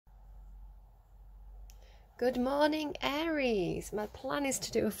Good morning, Aries. My plan is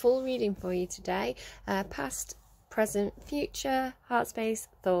to do a full reading for you today. Past, present, future, heart space,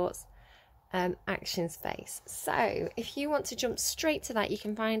 thoughts, action space. So if you want to jump straight to that, you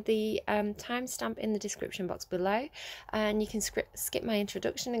can find the timestamp in the description box below, and you can skip my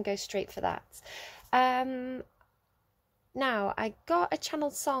introduction and go straight for that. Now, I got a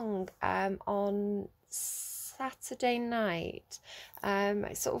channeled song on Saturday night.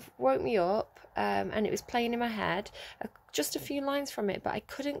 It sort of woke me up, and it was playing in my head, just a few lines from it, but I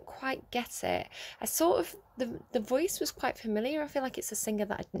couldn't quite get it. I sort of, the voice was quite familiar. I feel like it's a singer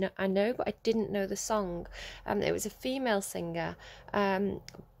that I know, but I didn't know the song. It was a female singer,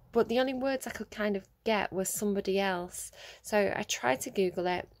 but the only words I could kind of get was somebody else. So I tried to Google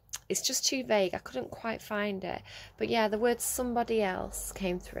it. It's just too vague. I couldn't quite find it. But yeah, the word somebody else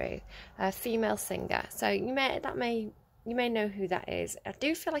came through. A female singer. So you may know who that is. I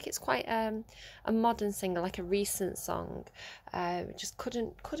do feel like it's quite a modern singer, like a recent song. Just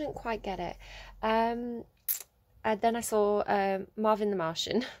couldn't quite get it. And then I saw Marvin the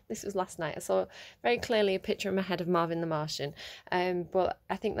Martian. This was last night. I saw very clearly a picture in my head of Marvin the Martian. But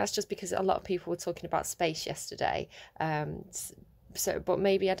I think that's just because a lot of people were talking about space yesterday. But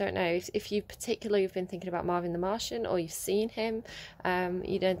maybe, I don't know, if you particularly have been thinking about Marvin the Martian, or you've seen him,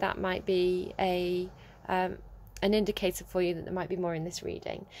 that might be an indicator for you that there might be more in this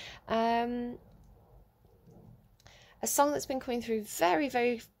reading. A song that's been coming through very,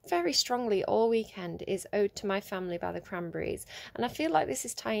 very, very strongly all weekend is Ode to My Family by the Cranberries. And I feel like this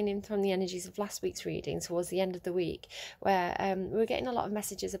is tying in from the energies of last week's reading towards the end of the week, where we were getting a lot of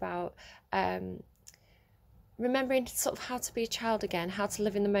messages about remembering sort of how to be a child again, how to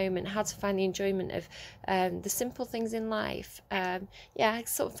live in the moment, how to find the enjoyment of the simple things in life.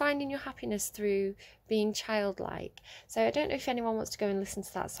 Sort of finding your happiness through being childlike. So I don't know if anyone wants to go and listen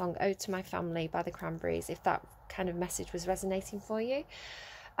to that song, Ode to My Family by the Cranberries, if that kind of message was resonating for you.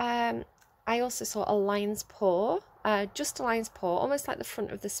 I also saw a lion's paw, just a lion's paw, almost like the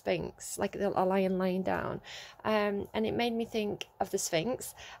front of the Sphinx, like a lion lying down. And it made me think of the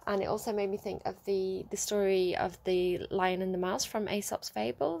Sphinx, and it also made me think of the story of the Lion and the Mouse from Aesop's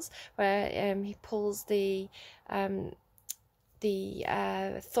Fables, where he pulls the thorn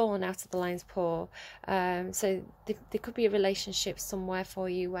out of the lion's paw. So there could be a relationship somewhere for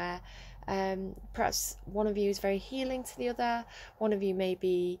you where perhaps one of you is very healing to the other, one of you may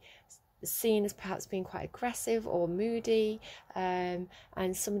be seen as perhaps being quite aggressive or moody, and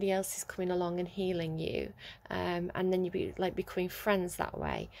somebody else is coming along and healing you, and then you'd be like becoming friends that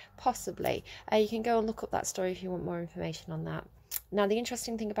way, possibly. You can go and look up that story if you want more information on that. Now, the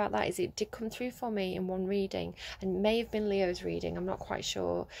interesting thing about that is it did come through for me in one reading, and it may have been Leo's reading, I'm not quite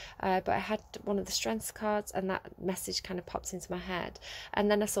sure, but I had one of the strengths cards and that message kind of popped into my head. And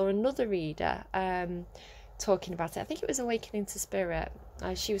then I saw another reader talking about it. I think it was Awakening to Spirit.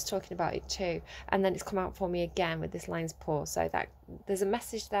 She was talking about it too, and then it's come out for me again with this lion's paw. So that there's a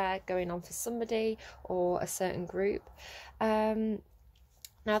message there going on for somebody or a certain group. Now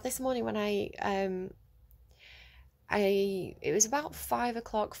this morning when it was about 5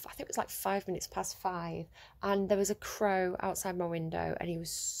 o'clock, I think it was like 5 minutes past 5, and there was a crow outside my window, and he was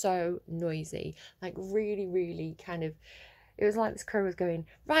so noisy, like really, really kind of, it was like this crow was going,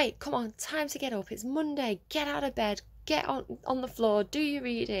 right, come on, time to get up, it's Monday, get out of bed, get on the floor, do your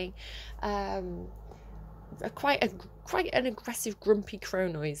reading. Quite an aggressive, grumpy crow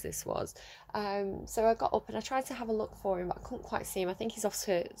noise this was. So I got up and I tried to have a look for him, but I couldn't quite see him. I think he's off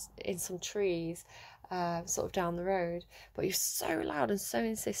in some trees, sort of down the road. But he was so loud and so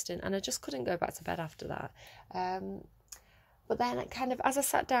insistent, and I just couldn't go back to bed after that. But then, kind of, as I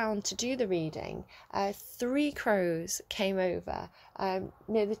sat down to do the reading, 3 crows came over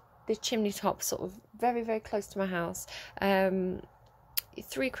near the chimney top, sort of very, very close to my house. 3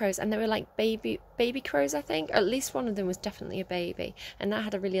 crows, and they were like baby crows, I think. At least one of them was definitely a baby, and that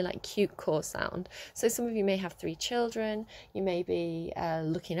had a really like cute caw sound. So some of you may have 3 children, you may be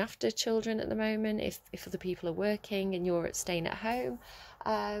looking after children at the moment, if other people are working and you're staying at home.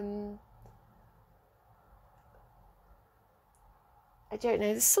 I don't know,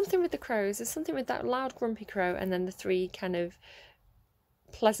 there's something with the crows, there's something with that loud grumpy crow, and then the 3 kind of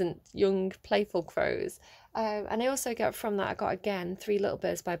pleasant, young, playful crows. And I also got from that, I got again 3 Little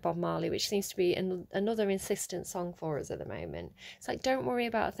Birds by Bob Marley, which seems to be another insistent song for us at the moment. It's like, don't worry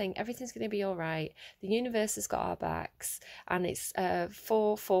about a thing, everything's going to be all right, the universe has got our backs, and it's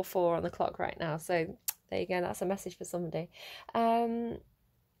 4:44 on the clock right now, so there you go, that's a message for somebody.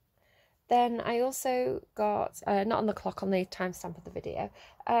 Then I also got, not on the clock, on the timestamp of the video,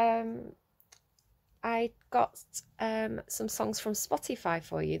 I got some songs from Spotify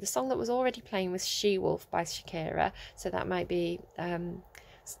for you. The song that was already playing was She Wolf by Shakira, so that might be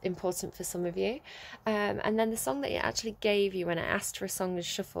important for some of you. And then the song that it actually gave you when I asked for a song and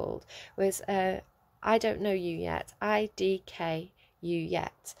shuffled was I Don't Know You Yet, IDK You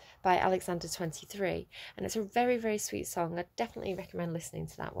Yet by Alexander 23, and it's a very, very sweet song. I definitely recommend listening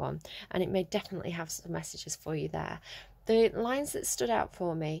to that one, and it may definitely have some messages for you there. The lines that stood out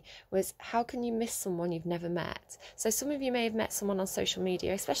for me was, how can you miss someone you've never met? So some of you may have met someone on social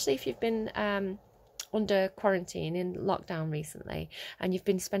media, especially if you've been under quarantine in lockdown recently and you've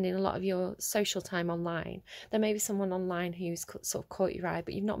been spending a lot of your social time online. There may be someone online who's sort of caught your eye,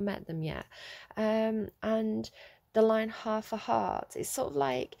 but you've not met them yet. And the line half a heart, it's sort of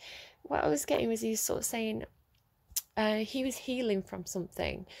like, what I was getting was he was sort of saying he was healing from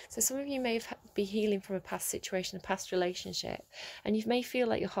something. So some of you may be healing from a past situation, a past relationship, and you may feel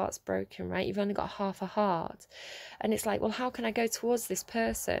like your heart's broken, right? You've only got half a heart, and it's like, well, how can I go towards this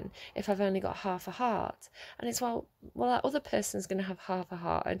person if I've only got half a heart? And it's, well, that other person's going to have half a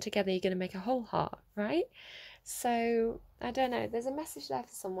heart, and together you're going to make a whole heart, right? So I don't know, there's a message there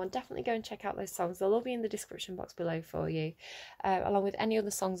for someone. Definitely go and check out those songs. They'll all be in the description box below for you, along with any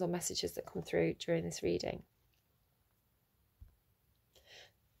other songs or messages that come through during this reading.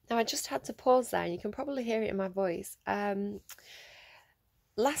 Now, I just had to pause there, and you can probably hear it in my voice.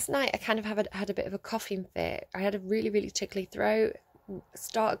 Last night I kind of had a bit of a coughing fit. I had a really, really tickly throat.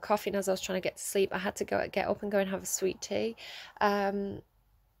 Started coughing as I was trying to get to sleep. I had to get up and go and have a sweet tea. And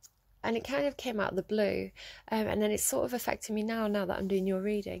it kind of came out of the blue, and then it's sort of affecting me now that I'm doing your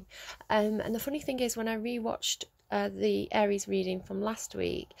reading. And the funny thing is, when I rewatched the Aries reading from last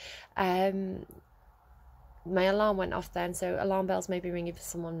week, my alarm went off then, so alarm bells may be ringing for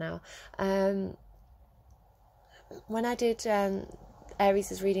someone now. When I did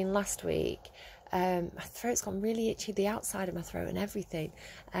Aries' reading last week, my throat's gone really itchy, the outside of my throat and everything.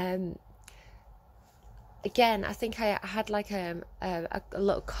 Again, I think I had like a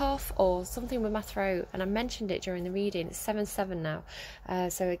little cough or something with my throat, and I mentioned it during the reading. It's 7/7 now,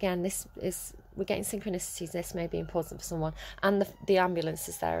 so again, we're getting synchronicities. This may be important for someone, and the ambulance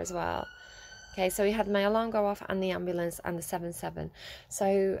is there as well. Okay, so we had my alarm go off and the ambulance and the 7/7.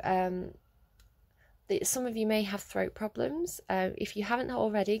 So some of you may have throat problems. If you haven't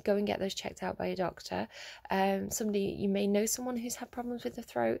already, go and get those checked out by a doctor. You may know someone who's had problems with the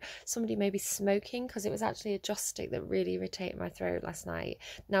throat. Somebody may be smoking, because it was actually a joss stick that really irritated my throat last night.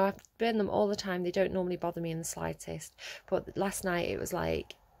 Now, I burn them all the time. They don't normally bother me in the slightest. But last night it was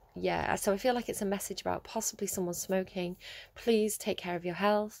like, yeah, so I feel like it's a message about possibly someone smoking. Please take care of your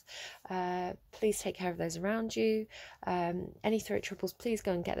health. Please take care of those around you. Any throat troubles, please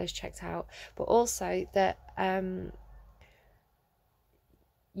go and get those checked out. But also that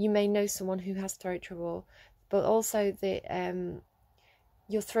you may know someone who has throat trouble, but also that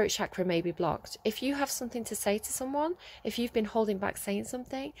your throat chakra may be blocked. If you have something to say to someone, if you've been holding back saying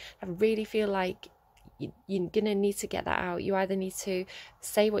something, I really feel like you're going to need to get that out. You either need to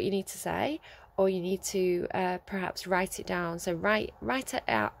say what you need to say, or you need to perhaps write it down. So write it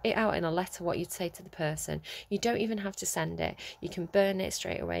out in a letter, what you'd say to the person. You don't even have to send it. You can burn it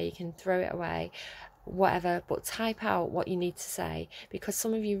straight away. You can throw it away, whatever. But type out what you need to say, because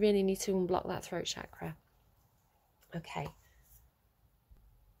some of you really need to unblock that throat chakra. Okay,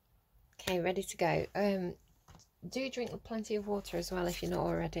 ready to go. Do drink plenty of water as well if you're not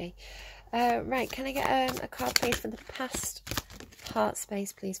already. Right, can I get a card, please, for the past heart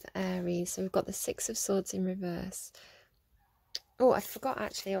space, please, for Aries? So we've got the 6 of Swords in reverse. Oh, I forgot,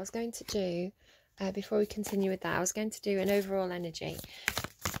 actually. I was going to do, before we continue with that, I was going to do an overall energy.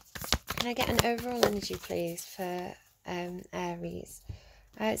 Can I get an overall energy, please, for Aries?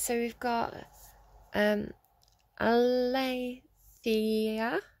 So we've got Alethea.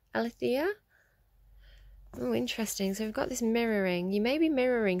 Oh, interesting. So we've got this mirroring. You may be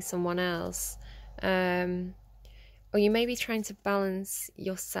mirroring someone else. Or you may be trying to balance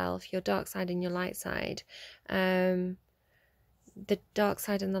yourself, your dark side and your light side. The dark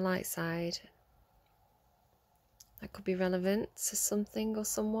side and the light side. That could be relevant to something or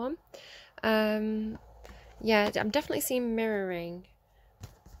someone. Yeah, I'm definitely seeing mirroring.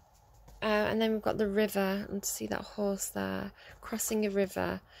 And then we've got the river. And see that horse there. Crossing a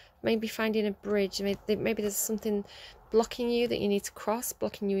river. Maybe finding a bridge. Maybe there's something blocking you that you need to cross,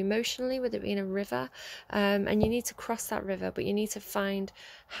 blocking you emotionally, with it being a river. And you need to cross that river, but you need to find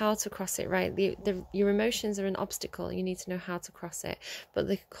how to cross it, right? Your emotions are an obstacle. You need to know how to cross it. But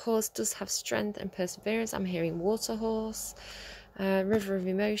the horse does have strength and perseverance. I'm hearing water horse. River of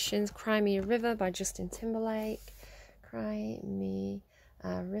Emotions. Cry Me a River by Justin Timberlake. Cry Me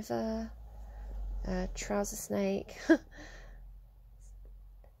a River. trouser snake.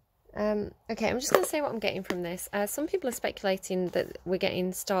 Okay, I'm just going to say what I'm getting from this. Some people are speculating that we're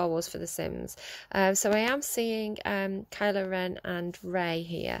getting Star Wars for The Sims. So I am seeing Kylo Ren and Rey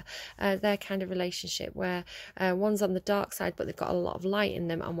here. Their kind of relationship where one's on the dark side but they've got a lot of light in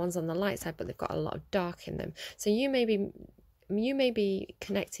them, and one's on the light side but they've got a lot of dark in them. So you may be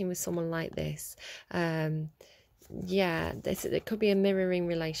connecting with someone like this. Yeah, it could be a mirroring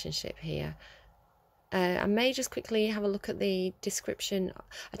relationship here. I may just quickly have a look at the description.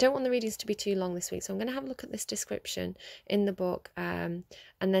 I don't want the readings to be too long this week, so I'm going to have a look at this description in the book, and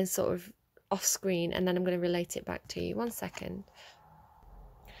then sort of off screen, and then I'm going to relate it back to you. 1 second.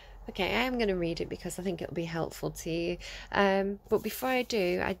 Okay, I am going to read it because I think it'll be helpful to you. But before I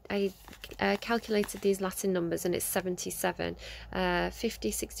do, I calculated these Latin numbers, and it's 77.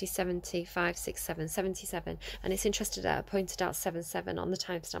 50, 60, 70, 5, 6, 7, 77. And it's interested, pointed out 77 on the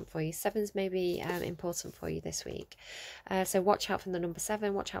timestamp for you. Sevens may be important for you this week. So watch out for the number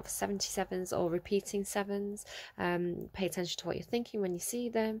 7, watch out for 77s or repeating 7s. Pay attention to what you're thinking when you see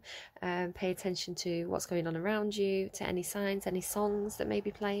them. Pay attention to what's going on around you, to any signs, any songs that may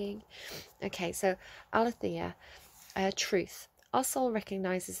be playing. Okay, so Aletheia, truth. Our soul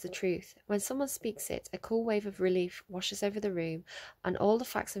recognises the truth. When someone speaks it, a cool wave of relief washes over the room, and all the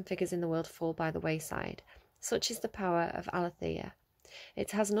facts and figures in the world fall by the wayside. Such is the power of Aletheia.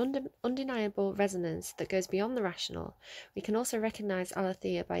 It has an undeniable resonance that goes beyond the rational. We can also recognise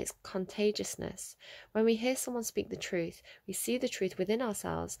Aletheia by its contagiousness. When we hear someone speak the truth, we see the truth within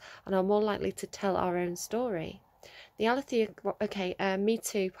ourselves and are more likely to tell our own story. The Aletheia, okay, Me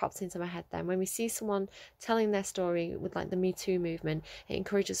Too pops into my head then. When we see someone telling their story with like the Me Too movement, it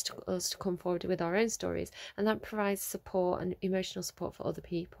encourages us to come forward with our own stories, and that provides support and emotional support for other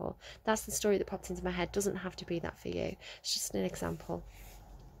people. That's the story that popped into my head. Doesn't have to be that for you. It's just an example.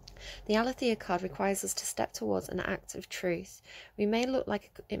 The Aletheia card requires us to step towards an act of truth. This may look like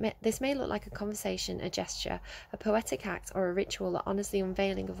a conversation, a gesture, a poetic act, or a ritual that honours the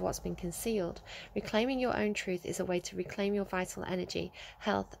unveiling of what's been concealed. Reclaiming your own truth is a way to reclaim your vital energy,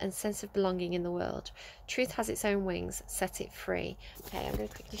 health, and sense of belonging in the world. Truth has its own wings. Set it free. Okay, I'm going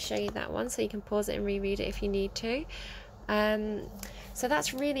to quickly show you that one so you can pause it and reread it if you need to. So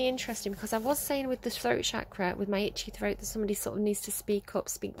that's really interesting, because I was saying with the throat chakra, with my itchy throat, that somebody sort of needs to speak up,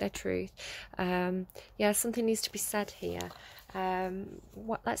 speak their truth. Yeah, something needs to be said here.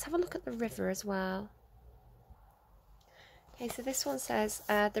 Let's have a look at the river as well. Okay, so this one says,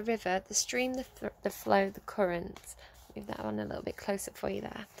 the river, the stream, the flow, the current. Move that one a little bit closer for you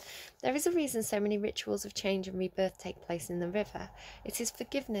there. There is a reason so many rituals of change and rebirth take place in the river. It is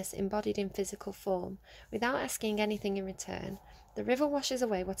forgiveness embodied in physical form. Without asking anything in return, the river washes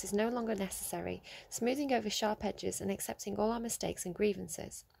away what is no longer necessary, smoothing over sharp edges and accepting all our mistakes and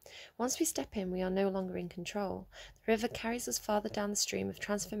grievances. Once we step in, we are no longer in control. The river carries us farther down the stream of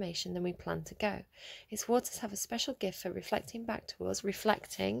transformation than we planned to go. Its waters have a special gift for reflecting back to us,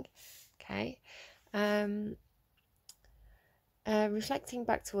 reflecting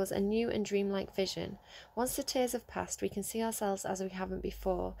back to us a new and dreamlike vision. Once the tears have passed, we can see ourselves as we haven't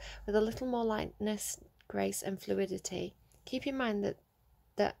before, with a little more lightness, grace, and fluidity. Keep in mind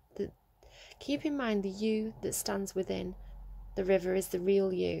the you that stands within. The river is the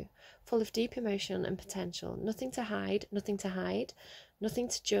real you, full of deep emotion and potential. Nothing to hide, nothing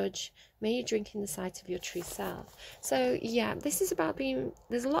to judge. May you drink in the sight of your true self. So yeah, this is about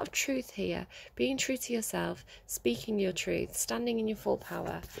there's a lot of truth here. Being true to yourself, speaking your truth, standing in your full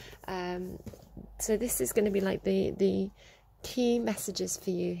power. So this is going to be like the key messages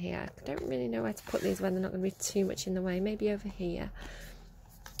for you here. I don't really know where to put these when they're not going to be too much in the way. Maybe over here.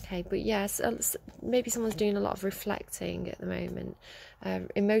 Okay, but yes, maybe someone's doing a lot of reflecting at the moment,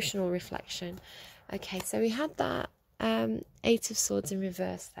 emotional reflection. Okay, so we had that 8 of Swords in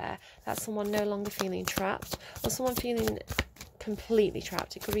reverse there. That's someone no longer feeling trapped, or someone feeling completely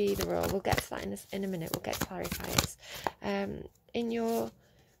trapped. It could be either or. We'll get to that in a minute. We'll get clarifiers. In your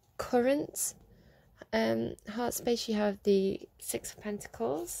current heart space, you have the 6 of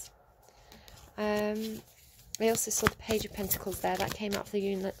Pentacles. I also saw the Page of Pentacles there. That came out for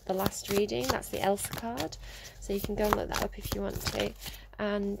you in the last reading. That's the Elsa card. So you can go and look that up if you want to.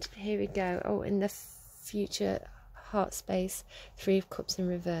 And here we go. Oh, in the future heart space, 3 of Cups in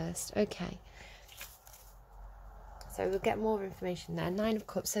reversed. Okay. So we'll get more information there. 9 of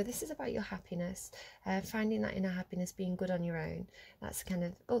Cups. So this is about your happiness, finding that inner happiness, being good on your own. That's kind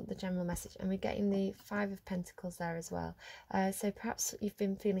of the general message. And we're getting the 5 of Pentacles there as well. So perhaps you've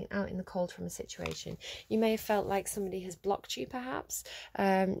been feeling out in the cold from a situation. You may have felt like somebody has blocked you, perhaps.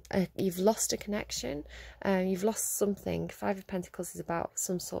 You've lost a connection. You've lost something. 5 of Pentacles is about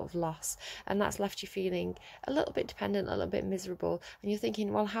some sort of loss. And that's left you feeling a little bit dependent, a little bit miserable. And you're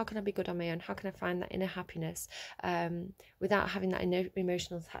thinking, well, how can I be good on my own? How can I find that inner happiness without having that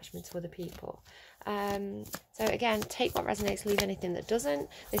emotional attachment to other people? So again, take what resonates, leave anything that doesn't.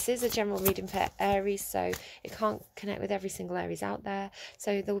 This is a general reading for Aries, so it can't connect with every single Aries out there.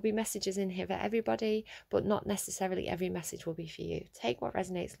 So there will be messages in here for everybody, but not necessarily every message will be for you. Take what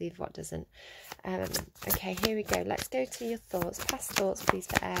resonates, leave what doesn't. Okay, here we go. Let's go to your thoughts. Past thoughts, please,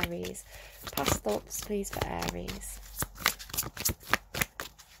 for Aries. Past thoughts, please, for Aries.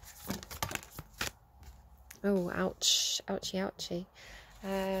 Oh, ouch, ouchie, ouchie.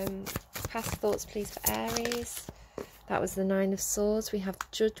 Past thoughts, please, for Aries. That was the 9 of Swords. We have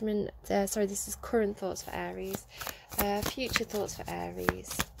Judgment. Sorry, this is current thoughts for Aries. Future thoughts for Aries.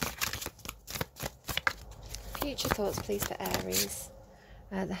 Future thoughts, please, for Aries.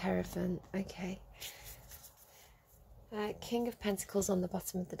 The Hierophant. Okay. King of Pentacles on the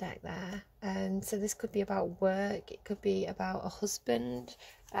bottom of the deck there. So this could be about work. It could be about a husband.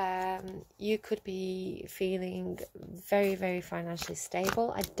 You could be feeling very, very financially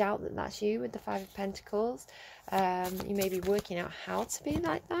stable. I doubt that that's you with the 5 of Pentacles. You may be working out how to be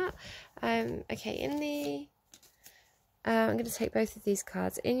like that. Okay, in the... I'm going to take both of these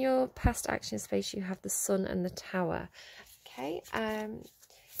cards. In your past action space, you have the Sun and the Tower. Okay.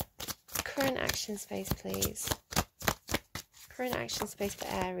 Current action space, please. Current action space for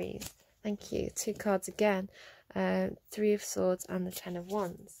Aries. Thank you. 2 cards again. 3 of Swords and the 10 of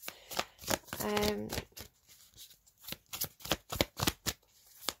Wands.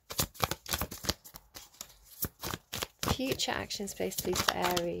 Future action space, please, for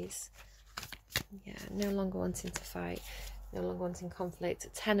Aries. Yeah, no longer wanting to fight. No longer wanting conflict.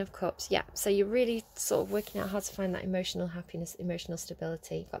 10 of Cups. Yeah, so you're really sort of working out how to find that emotional happiness, emotional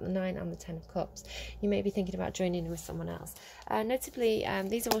stability. You've got the 9 and the 10 of Cups. You may be thinking about joining in with someone else. Notably,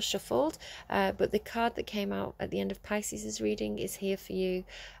 these are all shuffled, but the card that came out at the end of Pisces' reading is here for you.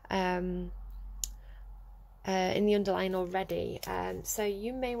 In the underline already, so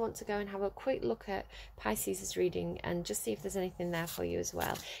you may want to go and have a quick look at Pisces' reading and just see if there's anything there for you as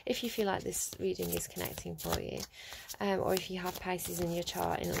well, if you feel like this reading is connecting for you, or if you have Pisces in your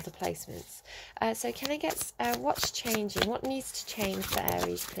chart in other placements. So can I get what's changing, what needs to change for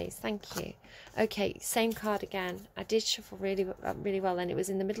Aries, please? Thank you. Okay, same card again. I did shuffle really well, and it was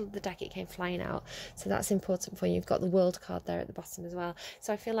in the middle of the deck, it came flying out, so that's important for you. You've got the World card there at the bottom as well,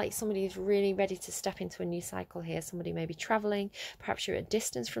 so I feel like somebody is really ready to step into a new cycle here. Somebody may be traveling, perhaps you're at a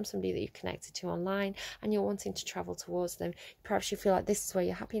distance from somebody that you've connected to online and you're wanting to travel towards them. Perhaps you feel like this is where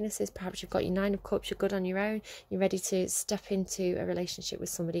your happiness is. Perhaps you've got your 9 of Cups, you're good on your own, you're ready to step into a relationship with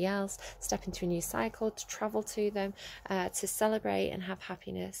somebody else, step into a new cycle, to travel to them, to celebrate and have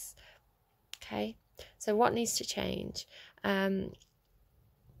happiness. Okay, so what needs to change?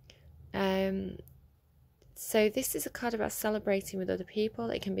 So this is a card about celebrating with other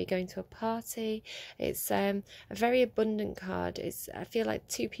people. It can be going to a party. It's a very abundant card. I feel like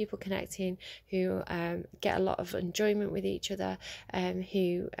 2 people connecting who get a lot of enjoyment with each other,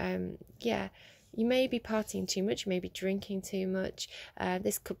 yeah, you may be partying too much, you may be drinking too much.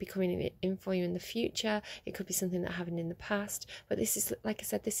 This could be coming in for you in the future. It could be something that happened in the past. But this is, like I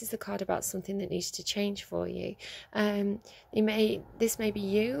said, this is the card about something that needs to change for you. This may be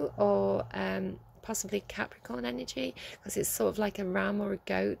you, or possibly Capricorn energy, because it's sort of like a ram or a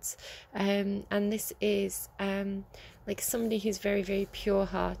goat, and this is like somebody who's very, very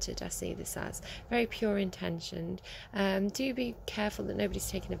pure-hearted. I see this as very pure intentioned. Do be careful that nobody's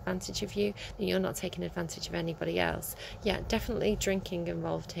taking advantage of you, that you're not taking advantage of anybody else. Yeah, definitely drinking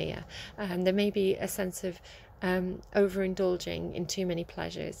involved here. There may be a sense of overindulging in too many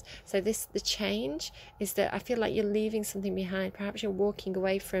pleasures. So the change is that I feel like you're leaving something behind. Perhaps you're walking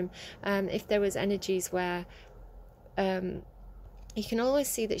away from, if there was energies where you can always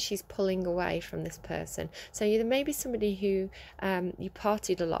see that she's pulling away from this person. So there may be somebody who you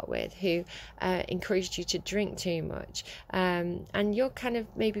partied a lot with, who encouraged you to drink too much, and you're kind of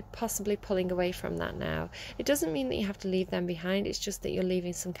maybe possibly pulling away from that now. It doesn't mean that you have to leave them behind, it's just that you're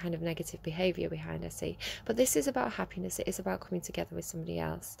leaving some kind of negative behaviour behind, I see. But this is about happiness, it is about coming together with somebody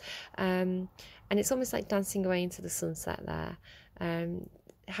else. And it's almost like dancing away into the sunset there.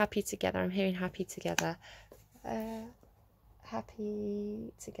 Happy together, I'm hearing happy together.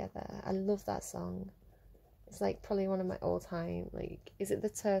 Happy together. I love that song. It's like probably one of my all-time, like, is it the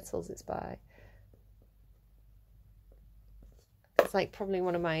Turtles it's by? It's like probably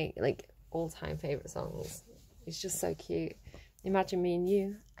one of my like all-time favourite songs. It's just so cute. Imagine me and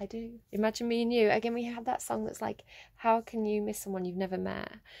you. I do. Imagine me and you. Again, we have that song that's like, how can you miss someone you've never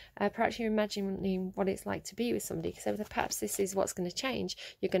met? Perhaps you're imagining what it's like to be with somebody, because perhaps this is what's going to change.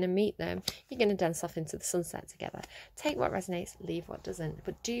 You're going to meet them. You're going to dance off into the sunset together. Take what resonates, leave what doesn't.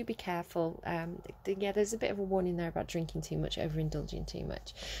 But do be careful. Yeah, there's a bit of a warning there about drinking too much, overindulging too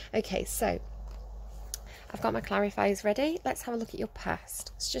much. Okay, so I've got my clarifiers ready. Let's have a look at your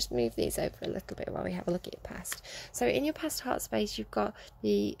past. Let's just move these over a little bit while we have a look at your past. So in your past heart space, you've got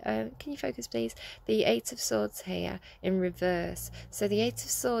the, can you focus please? The Eight of Swords here in reverse. So the Eight of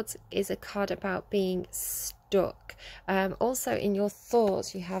Swords is a card about being stuck. Also in your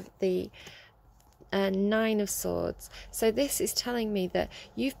thoughts, you have the Nine of Swords. So this is telling me that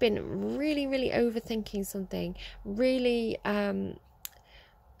you've been really, really overthinking something, really,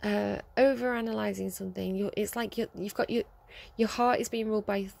 over analyzing something. It's like you've got your heart is being ruled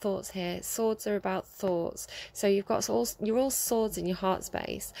by your thoughts here. Swords are about thoughts, so you're all swords in your heart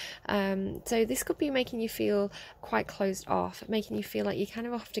space. So this could be making you feel quite closed off, making you feel like you kind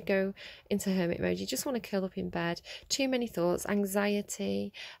of have to go into hermit mode. You just want to curl up in bed. Too many thoughts,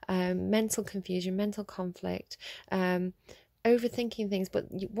 anxiety, mental confusion, mental conflict, overthinking things. But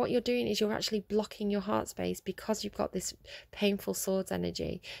what you're doing is you're actually blocking your heart space because you've got this painful swords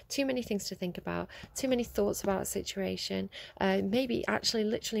energy. Too many things to think about, too many thoughts about a situation, maybe actually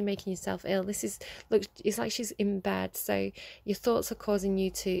literally making yourself ill. It's like she's in bed, so your thoughts are causing you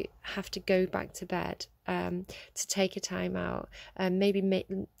to have to go back to bed, to take a time out.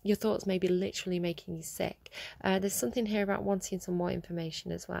 Your thoughts may be literally making you sick. There's something here about wanting some more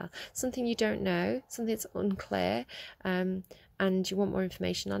information as well, something you don't know, something that's unclear, and you want more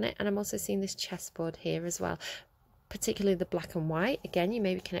information on it. And I'm also seeing this chessboard here as well, particularly the black and white. Again, you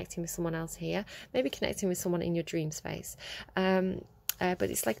may be connecting with someone else here, maybe connecting with someone in your dream space, but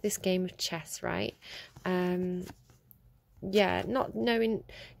it's like this game of chess, right? Yeah, not knowing.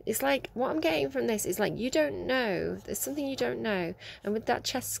 It's like what I'm getting from this is like you don't know, there's something you don't know. And with that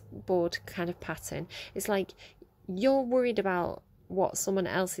chessboard kind of pattern, it's like you're worried about what someone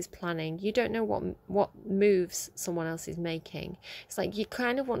else is planning. You don't know what moves someone else is making. It's like you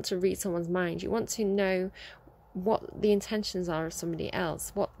kind of want to read someone's mind. You want to know what the intentions are of somebody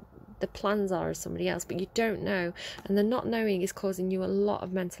else, what the plans are of somebody else, but you don't know, and the not knowing is causing you a lot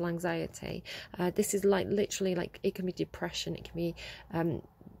of mental anxiety. This is like literally, like, it can be depression, it can be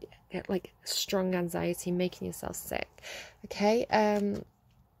like strong anxiety, making yourself sick. Okay, I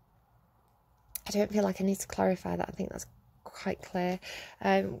don't feel like I need to clarify that. I think that's quite clear.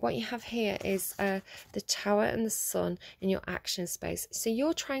 What you have here is the Tower and the Sun in your action space. So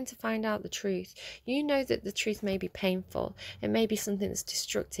you're trying to find out the truth. You know that the truth may be painful, it may be something that's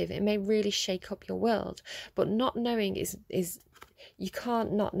destructive, it may really shake up your world, but not knowing is you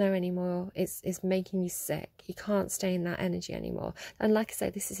can't not know anymore. It's making you sick. You can't stay in that energy anymore. And like I say,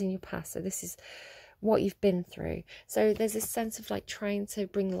 this is in your past, so this is what you've been through. So there's this sense of like trying to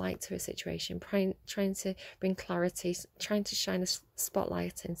bring light to a situation, trying to bring clarity, trying to shine a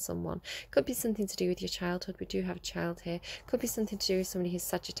spotlight in someone. Could be something to do with your childhood. We do have a child here. Could be something to do with somebody who's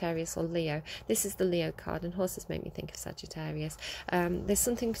Sagittarius or Leo. This is the Leo card, and horses make me think of Sagittarius. There's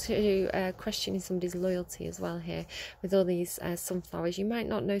something to questioning somebody's loyalty as well here with all these sunflowers. You might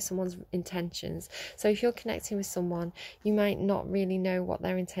not know someone's intentions. So if you're connecting with someone, you might not really know what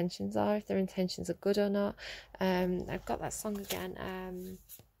their intentions are, if their intentions are good or not. I've got that song again.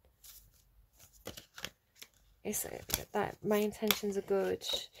 It's that my intentions are good.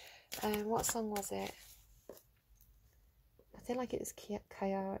 What song was it? I feel like it was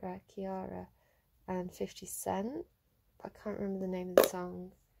Kiara and 50 Cent. I can't remember the name of the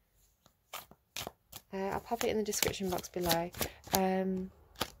song. I'll pop it in the description box below.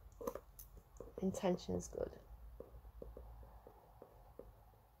 Intentions good.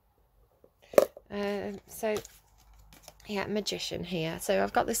 So yeah, Magician here. So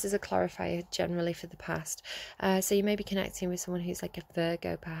I've got this as a clarifier generally for the past. So you may be connecting with someone who's like a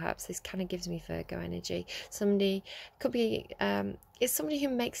Virgo, perhaps. This kind of gives me Virgo energy. Somebody could be it's somebody who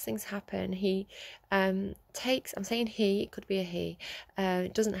makes things happen. He takes, I'm saying he, it could be a he,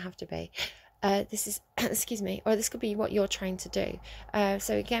 it doesn't have to be. This is, excuse me, or this could be what you're trying to do.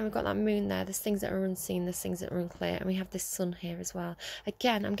 So again, we've got that moon there. There's things that are unseen, there's things that are unclear, and we have this sun here as well.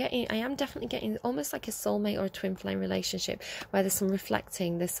 Again, I am definitely getting almost like a soulmate or a twin flame relationship where there's some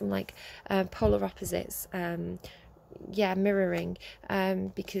reflecting, there's some like polar opposites yeah, mirroring,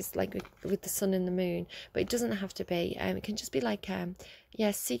 because like with the sun and the moon, but it doesn't have to be. It can just be like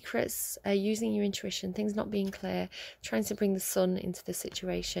yeah, secrets, using your intuition, things not being clear, trying to bring the sun into the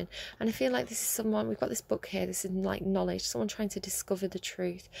situation. And I feel like this is someone, we've got this book here, this is like knowledge, someone trying to discover the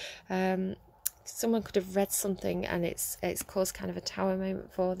truth. Someone could have read something and it's caused kind of a tower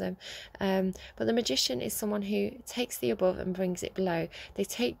moment for them. But the magician is someone who takes the above and brings it below. They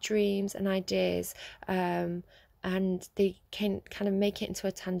take dreams and ideas, and they can kind of make it into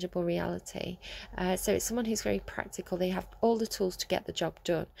a tangible reality. So it's someone who's very practical. They have all the tools to get the job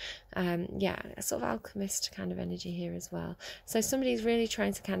done. Yeah, a sort of alchemist kind of energy here as well. So somebody's really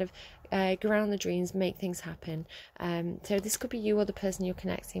trying to kind of ground the dreams, make things happen. So this could be you or the person you're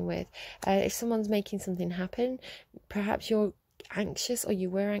connecting with. If someone's making something happen, perhaps you're anxious, or you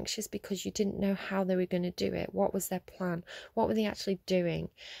were anxious because you didn't know how they were going to do it. What was their plan? What were they actually doing?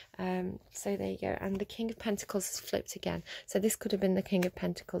 So there you go. And the King of Pentacles has flipped again, so this could have been the King of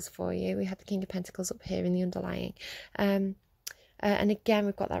Pentacles for you. We had the King of Pentacles up here in the underlying, and again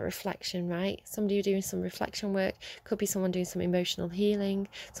we've got that reflection, right? Somebody doing some reflection work. Could be someone doing some emotional healing,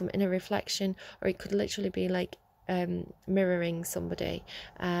 some inner reflection, or it could literally be like mirroring somebody.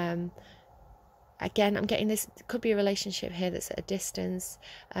 Again, I'm getting this, it could be a relationship here that's at a distance,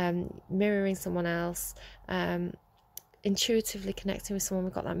 mirroring someone else, intuitively connecting with someone.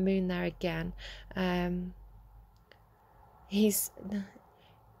 We've got that moon there again. I'm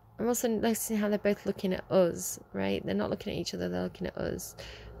also noticing how they're both looking at us, right? They're not looking at each other, they're looking at us.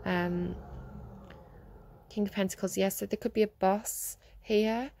 King of Pentacles, yes, so there could be a boss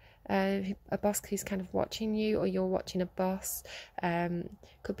here. A boss who's kind of watching you, or you're watching a boss.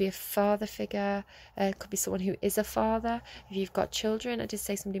 Could be a father figure, could be someone who is a father. If you've got children, I did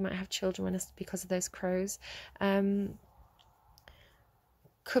say somebody might have children because of those crows. Could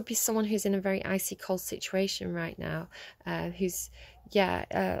be someone who's in a very icy cold situation right now, who's, yeah,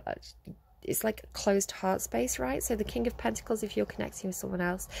 it's like a closed heart space, right? So the King of Pentacles, if you're connecting with someone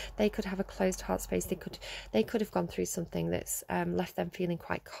else, they could have a closed heart space. They could have gone through something that's left them feeling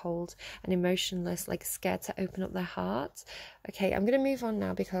quite cold and emotionless, like scared to open up their heart. Okay, I'm going to move on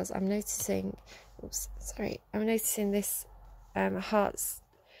now because I'm noticing, I'm noticing this hearts,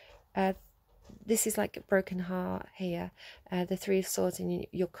 this is like a broken heart here, the Three of Swords in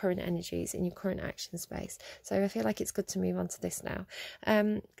your current energies, in your current action space. So I feel like it's good to move on to this now.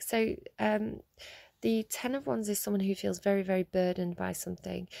 The Ten of Wands is someone who feels very, very burdened by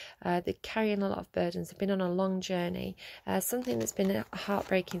something. They're carrying a lot of burdens. They've been on a long journey. Something that's been a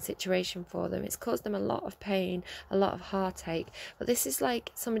heartbreaking situation for them. It's caused them a lot of pain, a lot of heartache. But this is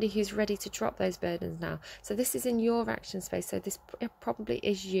like somebody who's ready to drop those burdens now. So this is in your action space. So this probably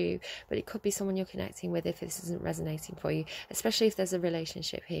is you, but it could be someone you're connecting with if this isn't resonating for you, especially if there's a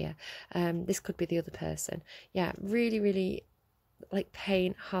relationship here. This could be the other person. Yeah, really, really like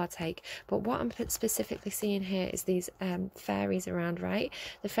pain, heartache. But what I'm specifically seeing here is these fairies around, right?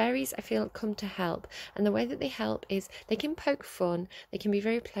 The fairies, I feel, come to help, and the way that they help is they can poke fun, they can be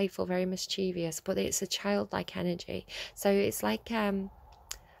very playful, very mischievous, but it's a childlike energy. So it's like I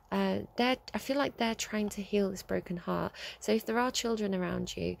feel like they're trying to heal this broken heart. So if there are children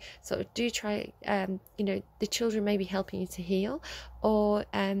around you, sort of do try, you know, the children may be helping you to heal, or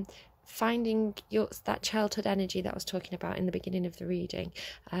finding that childhood energy that I was talking about in the beginning of the reading,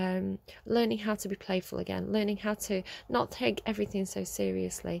 learning how to be playful again, learning how to not take everything so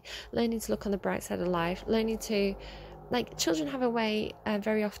seriously, learning to look on the bright side of life, learning to, like, children have a way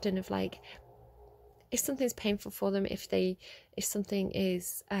very often of, like, if something's painful for them, if something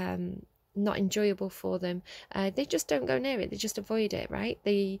is not enjoyable for them, they just don't go near it, they just avoid it, right?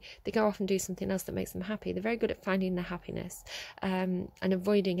 They go off and do something else that makes them happy. They're very good at finding their happiness and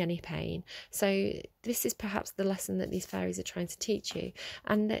avoiding any pain. So this is perhaps the lesson that these fairies are trying to teach you,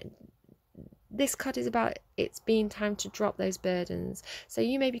 and this card is about it's being time to drop those burdens. So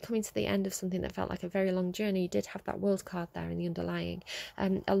you may be coming to the end of something that felt like a very long journey. You did have that World card there in the underlying,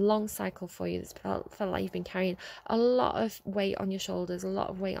 a long cycle for you that's felt like you've been carrying a lot of weight on your shoulders, a lot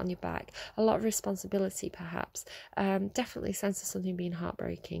of weight on your back, a lot of responsibility perhaps. Definitely sense of something being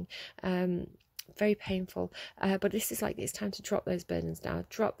heartbreaking, very painful, but this is like it's time to drop those burdens now,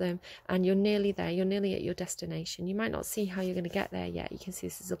 drop them, and you're nearly there, you're nearly at your destination. You might not see how you're going to get there yet. You can see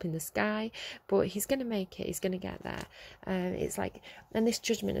this is up in the sky, but he's going to make it, he's going to get there. It's like, and this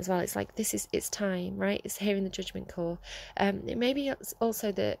judgment as well, it's like it's time, right? It's here in the judgment call. It may be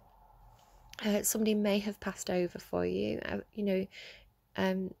also that somebody may have passed over for you, you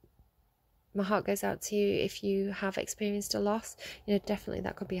know. My heart goes out to you if you have experienced a loss. You know, definitely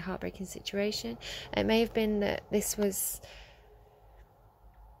that could be a heartbreaking situation. It may have been that this was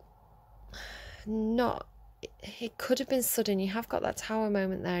not, you know, the person that it could have been sudden. You have got that tower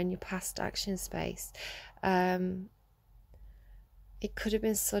moment there in your past action space. It could have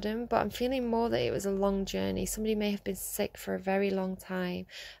been sudden, but I'm feeling more that it was a long journey. Somebody may have been sick for a very long time,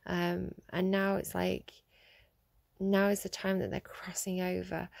 and now it's like, now is the time that they're crossing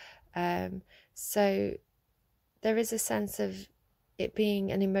over. So there is a sense of it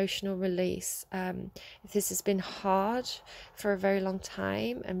being an emotional release. If this has been hard for a very long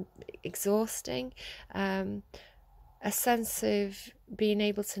time and exhausting, a sense of being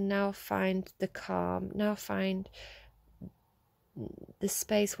able to now find the calm, now find the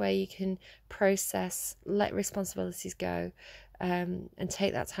space where you can process, let responsibilities go, and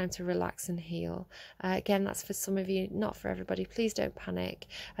take that time to relax and heal. Again, that's for some of you, not for everybody. Please don't panic.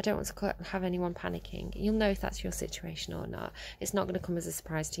 I don't want to have anyone panicking. You'll know if that's your situation or not. It's not going to come as a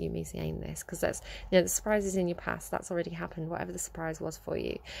surprise to you, me saying this, because that's, you know, the surprise is in your past. That's already happened, whatever the surprise was for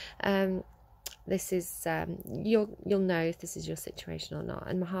you. This is you'll know if this is your situation or not,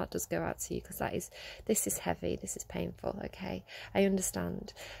 and my heart does go out to you, because this is heavy, this is painful. Okay, I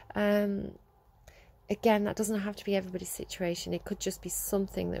understand. Again, that doesn't have to be everybody's situation. It could just be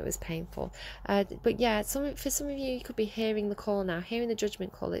something that was painful. But yeah, for some of you, you could be hearing the call now, hearing the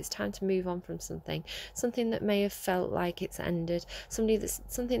judgment call. It's time to move on from something that may have felt like it's ended, something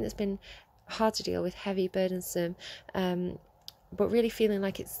that's been hard to deal with, heavy, burdensome. But really feeling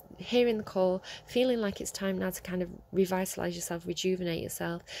like it's, hearing the call, feeling like it's time now to kind of revitalize yourself, rejuvenate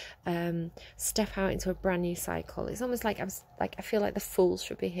yourself, step out into a brand new cycle. It's almost like I feel like the Fools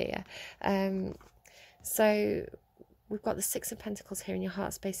should be here. So we've got the Six of Pentacles here in your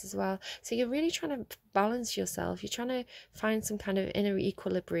heart space as well. So you're really trying to balance yourself. You're trying to find some kind of inner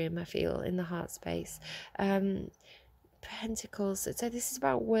equilibrium, I feel, in the heart space. Pentacles, so this is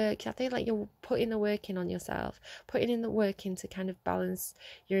about work. I feel like you're putting the work in on yourself, putting in the work in to kind of balance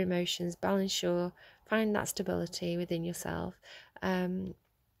your emotions, find that stability within yourself.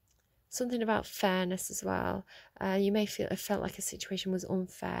 Something about fairness as well. You may felt like a situation was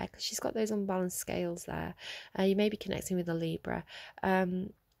unfair, because she's got those unbalanced scales there. You may be connecting with a Libra. A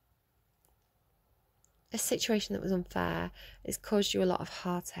situation that was unfair has caused you a lot of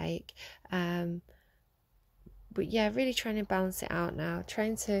heartache. But yeah, really trying to balance it out now.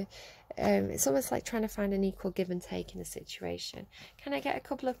 It's almost like trying to find an equal give and take in a situation. Can I get a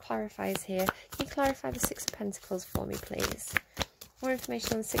couple of clarifiers here? Can you clarify the Six of Pentacles for me, please? More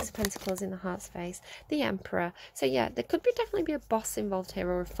information on the Six of Pentacles in the heart space. The Emperor. So yeah, there could definitely be a boss involved here,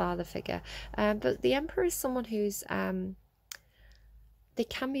 or a father figure. But the Emperor is someone who's... they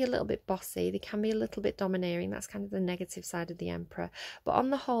can be a little bit bossy. They can be a little bit domineering. That's kind of the negative side of the Emperor. But on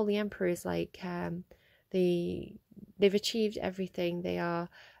the whole, the Emperor is like... they've achieved everything. They are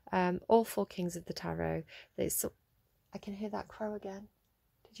all four kings of the tarot. I can hear that crow again.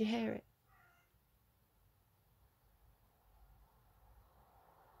 Did you hear it?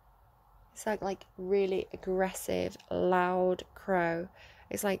 It's like really aggressive, loud crow.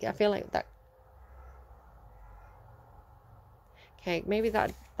 It's like, I feel like that. Okay, maybe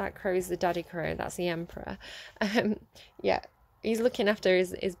that crow is the daddy crow. That's the Emperor. Yeah. He's looking after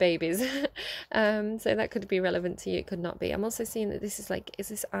his babies. So that could be relevant to you, it could not be. I'm also seeing that this is like, is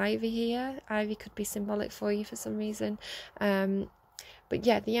this Ivy here? Ivy could be symbolic for you for some reason. But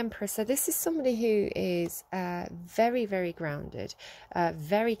yeah, the Emperor. So this is somebody who is very, very grounded,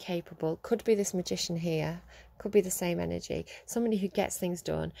 very capable. Could be this magician here. Could be the same energy. Somebody who gets things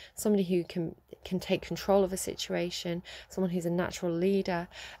done. Somebody who can take control of a situation. Someone who's a natural leader.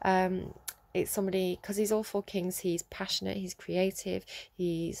 It's somebody, because he's all four kings, he's passionate, he's creative,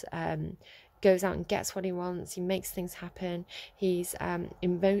 he's goes out and gets what he wants, he makes things happen, he's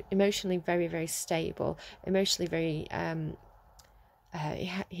emotionally very, very stable, emotionally very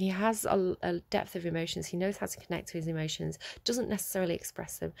he has a depth of emotions. He knows how to connect to his emotions, doesn't necessarily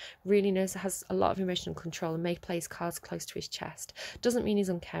express them, really has a lot of emotional control, and may play his cards close to his chest. Doesn't mean he's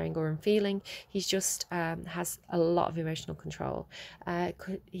uncaring or unfeeling. He's just has a lot of emotional control.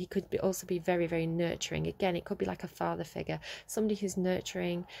 He could also be very, very nurturing. Again, it could be like a father figure, somebody who's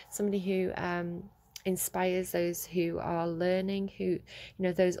nurturing, somebody who inspires those who are learning, who,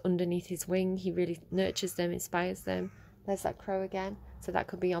 those underneath his wing. He really nurtures them, inspires them. There's that crow again. So that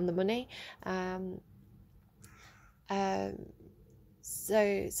could be on the money. So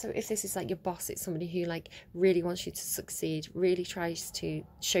if this is like your boss, it's somebody who like really wants you to succeed, really tries to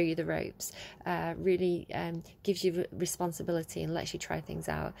show you the ropes, really gives you responsibility and lets you try things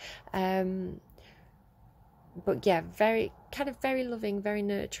out. But yeah, very loving, very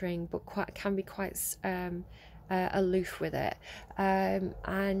nurturing, but can be quite aloof with it. And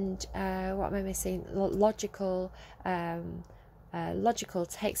what am I missing? Logical, logical,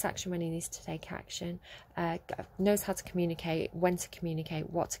 takes action when he needs to take action, knows how to communicate, when to communicate,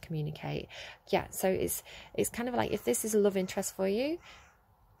 what to communicate. Yeah, so it's kind of like, if this is a love interest for you,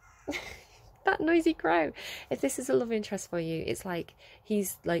 that noisy crow, if this is a love interest for you, it's like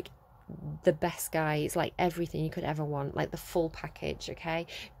he's like the best guy. It's like everything you could ever want, like the full package. Okay,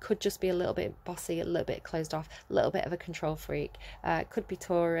 could just be a little bit bossy, a little bit closed off, a little bit of a control freak. Could be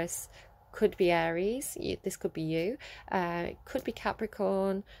Taurus, could be Aries, this could be you, it could be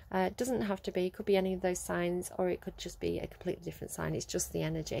Capricorn, it doesn't have to be, it could be any of those signs, or it could just be a completely different sign. It's just the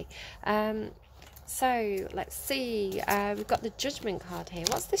energy. So let's see, we've got the Judgment card here.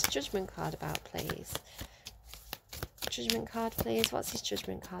 What's this Judgment card about, please? Judgment card, please. What's this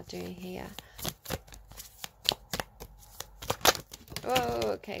Judgment card doing here? Oh,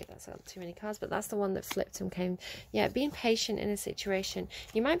 okay, that's not too many cards, but that's the one that flipped and came. Yeah, being patient in a situation.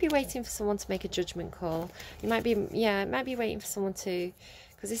 You might be waiting for someone to make a judgment call. You might be, yeah, it might be waiting for someone to,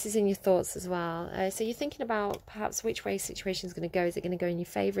 because this is in your thoughts as well. So you're thinking about perhaps which way situation is going to go. Is it going to go in your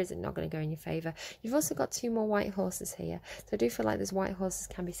favour? Is it not going to go in your favour? You've also got 2 more white horses here. So I do feel like those white horses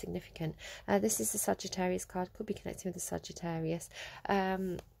can be significant. This is the Sagittarius card. Could be connecting with the Sagittarius.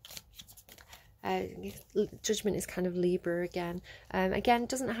 Judgment is kind of Libra again. Again,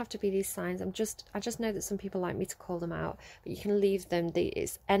 doesn't have to be these signs. I just know that some people like me to call them out, but you can leave them.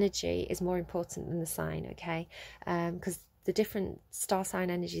 Its energy is more important than the sign, okay? Because the different star sign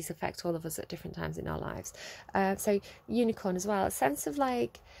energies affect all of us at different times in our lives. So unicorn as well. A sense of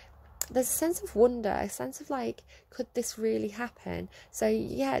like, there's a sense of wonder, a sense of like, could this really happen? So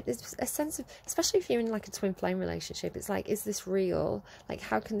yeah, there's a sense of, especially if you're in like a twin flame relationship, it's like, is this real? Like,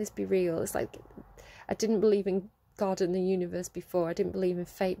 how can this be real? It's like, I didn't believe in God and the universe before, I didn't believe in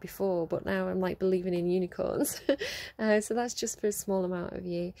fate before, but now I'm like believing in unicorns. So that's just for a small amount of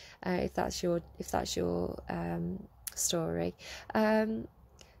you, if that's your story.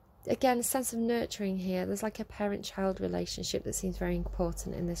 Again, a sense of nurturing here. There's like a parent-child relationship that seems very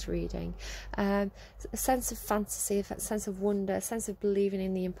important in this reading. A sense of fantasy, a sense of wonder, a sense of believing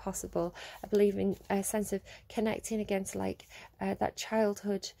in the impossible, a sense of connecting again to like that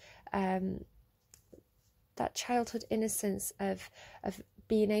childhood innocence of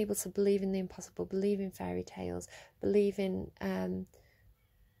being able to believe in the impossible, believe in fairy tales, believe in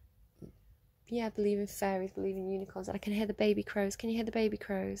believe in fairies, believe in unicorns. And I can hear the baby crows. Can you hear the baby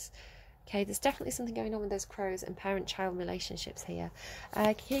crows? Okay, there's definitely something going on with those crows and parent-child relationships here.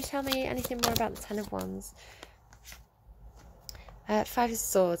 Can you tell me anything more about the Ten of Wands? 5 of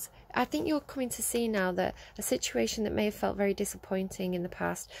Swords. I think you're coming to see now that a situation that may have felt very disappointing in the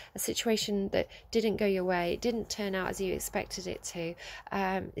past, a situation that didn't go your way, it didn't turn out as you expected it to,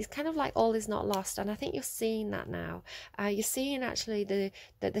 it's kind of like all is not lost. And I think you're seeing that now. You're seeing actually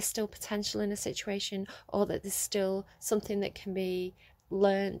that there's still potential in a situation, or that there's still something that can be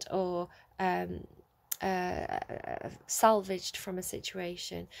learnt or salvaged from a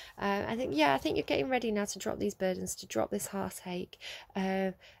situation. I think you're getting ready now to drop these burdens, to drop this heartache,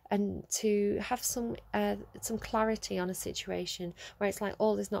 and to have some clarity on a situation where it's like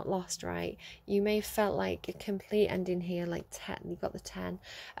all is not lost, right? You may have felt like a complete ending here, like 10. You've got the 10.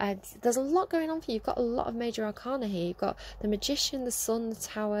 There's a lot going on for you. You've got a lot of major arcana here. You've got the Magician, the Sun, the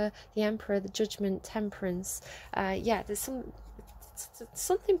Tower, the Emperor, the Judgment, Temperance. There's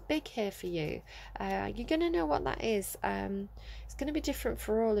something big here for you. You're going to know what that is. It's going to be different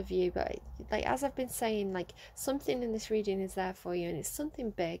for all of you, but like as I've been saying, like something in this reading is there for you, and it's something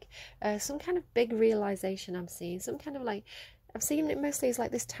big, some kind of big realization. I'm seeing some kind of like, I'm seeing it mostly as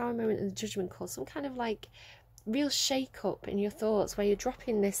like this Tower moment and the Judgment call, some kind of like real shake up in your thoughts, where you're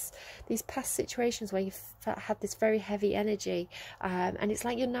dropping these past situations where you've had this very heavy energy, and it's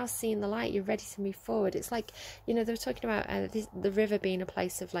like you're now seeing the light, you're ready to move forward. It's like, you know, they were talking about the river being a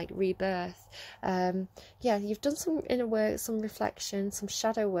place of like rebirth. You've done some inner work, some reflection, some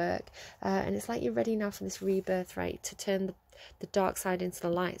shadow work, and it's like you're ready now for this rebirth, right, to turn the dark side into the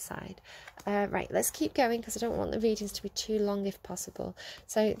light side. Right, let's keep going, because I don't want the readings to be too long if possible.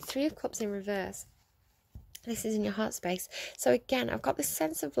 So 3 of Cups in reverse. This is in your heart space. So again, I've got this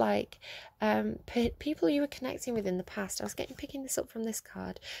sense of like people you were connecting with in the past. I was picking this up from this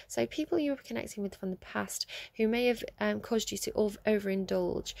card. So people you were connecting with from the past who may have caused you to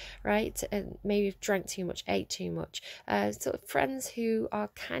overindulge, right? And maybe you've drank too much, ate too much. Sort of friends who are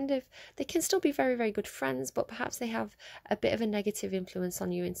kind of, they can still be very, very good friends, but perhaps they have a bit of a negative influence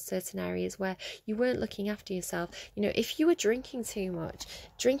on you in certain areas where you weren't looking after yourself. You know, if you were drinking too much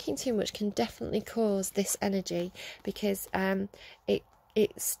can definitely cause this energy, because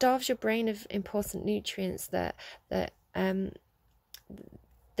it starves your brain of important nutrients that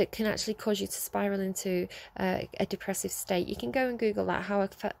that can actually cause you to spiral into a depressive state. You can go and Google that,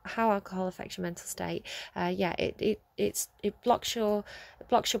 how alcohol affects your mental state. Yeah, it blocks your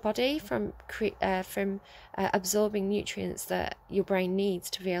body from absorbing nutrients that your brain needs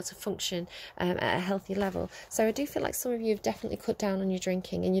to be able to function at a healthy level. So I do feel like some of you have definitely cut down on your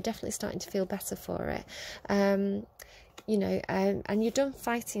drinking, and you're definitely starting to feel better for it. You know, and you're done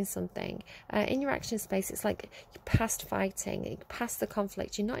fighting something. In your action space, it's like you're past fighting, you're past the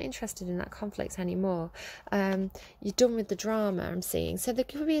conflict, you're not interested in that conflict anymore. You're done with the drama, I'm seeing. So there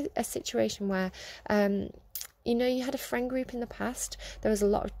could be a situation where you know, you had a friend group in the past, there was a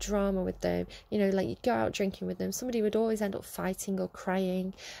lot of drama with them. You know, like you'd go out drinking with them, somebody would always end up fighting or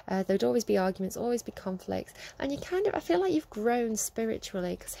crying. There would always be arguments, always be conflicts. And you kind of, I feel like you've grown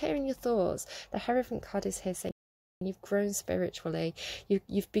spiritually, because here in your thoughts, the Hierophant card is here saying you've grown spiritually.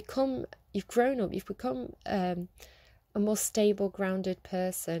 You've grown up, you've become a more stable, grounded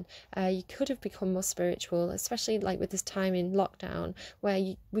person. You could have become more spiritual, especially like with this time in lockdown where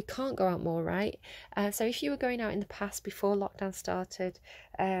we can't go out more, right? So if you were going out in the past before lockdown started,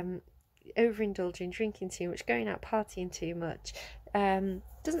 overindulging, drinking too much, going out partying too much,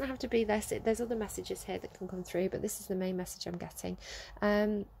 doesn't have to be this. There's other messages here that can come through, but this is the main message I'm getting.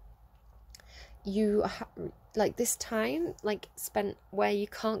 Like this time like spent where you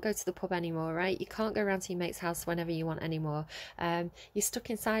can't go to the pub anymore, right? You can't go around to your mate's house whenever you want anymore. You're stuck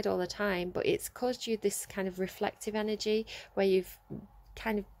inside all the time, but it's caused you this kind of reflective energy where you've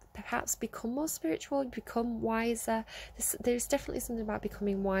kind of perhaps become more spiritual, become wiser. There's definitely something about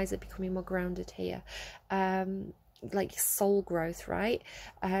becoming wiser, becoming more grounded here. Like soul growth, right?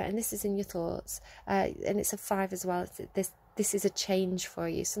 And this is in your thoughts, and it's a 5 as well. This is a change for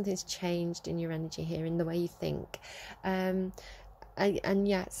you. Something's changed in your energy here, in the way you think. And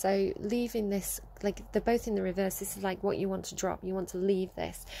yeah, so leaving this, like they're both in the reverse. This is like what you want to drop. You want to leave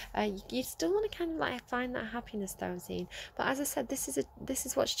this. You still want to kind of like find that happiness though, I'm seeing. But as I said, this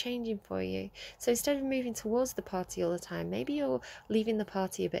is what's changing for you. So instead of moving towards the party all the time, maybe you're leaving the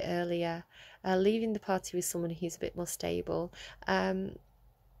party a bit earlier, leaving the party with someone who's a bit more stable.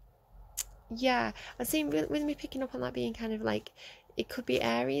 Yeah, I'm seeing with me picking up on that being kind of like, it could be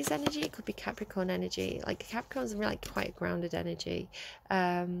Aries energy, it could be Capricorn energy. Like Capricorn's like quite a grounded energy.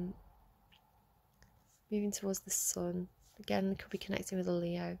 Moving towards the sun. Again, could be connecting with a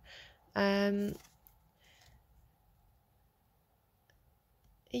Leo.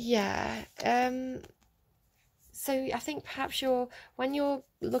 Yeah. So I think perhaps when you're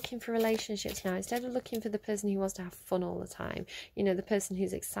looking for relationships now, instead of looking for the person who wants to have fun all the time, you know, the person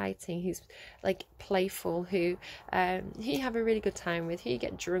who's exciting, who's like playful, who you have a really good time with, who you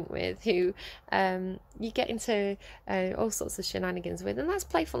get drunk with, who you get into all sorts of shenanigans with, and that's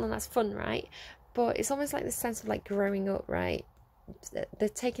playful and that's fun, right? But it's almost like this sense of like growing up, right? They're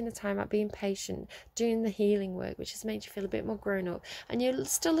taking the time out, being patient, doing the healing work, which has made you feel a bit more grown up. And you're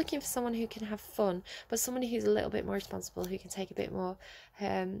still looking for someone who can have fun, but somebody who's a little bit more responsible, who can take a bit more,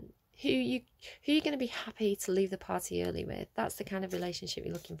 who you're going to be happy to leave the party early with. That's the kind of relationship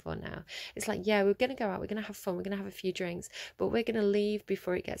you're looking for now. It's like, yeah, we're going to go out, we're going to have fun, we're going to have a few drinks, but we're going to leave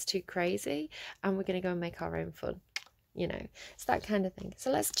before it gets too crazy, and we're going to go and make our own fun. You know, it's that kind of thing.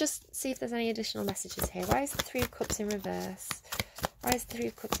 So let's just see if there's any additional messages here. Why is the 3 of Cups in reverse? Why is the 3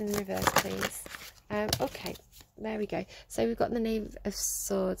 of Cups in reverse, please? Okay, there we go. So we've got the Knave of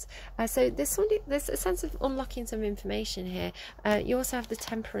Swords. So there's a sense of unlocking some information here. You also have the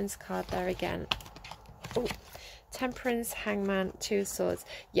Temperance card there again. Oh, Temperance, Hangman, 2 of Swords.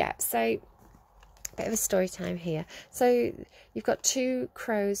 Yeah, so bit of a story time here. So you've got 2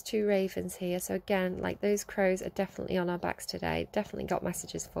 crows, 2 ravens here. So again, like those crows are definitely on our backs today. Definitely got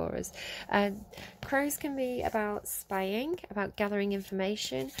messages for us. Crows can be about spying, about gathering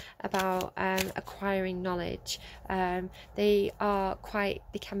information, about acquiring knowledge. They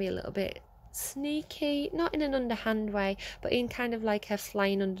can be a little bit sneaky, not in an underhand way, but in kind of like a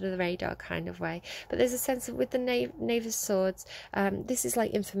flying under the radar kind of way. But there's a sense of, with the Knave of Swords, this is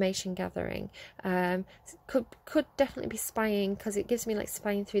like information gathering. Could definitely be spying, because it gives me like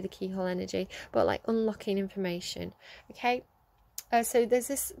spying through the keyhole energy, but like unlocking information. Okay, so there's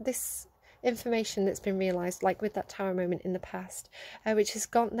this information that's been realized, like with that tower moment in the past, which has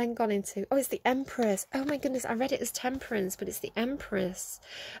gone into, oh, it's the Empress. Oh my goodness, I read it as Temperance, but it's the Empress.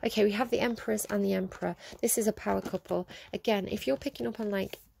 Okay, we have the Empress and the Emperor. This is a power couple. Again, if you're picking up on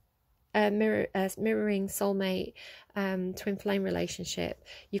like a mirroring soulmate, twin flame relationship,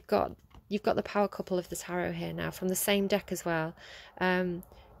 you've got the power couple of the tarot here now, from the same deck as well.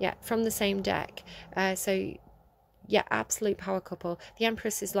 Yeah, from the same deck. So yeah, absolute power couple. The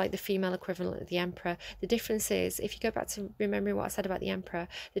Empress is like the female equivalent of the Emperor. The difference is, if you go back to remembering what I said about the Emperor,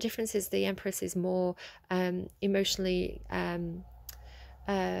 the difference is the Empress is more emotionally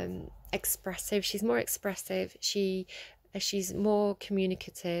expressive. She's more expressive. She's more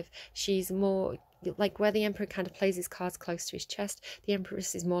communicative. She's more like, where the Emperor kind of plays his cards close to his chest, the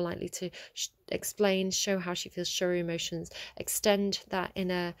Empress is more likely to explain, show how she feels, show her emotions, extend that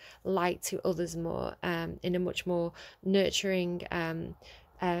inner light to others more, in a much more nurturing,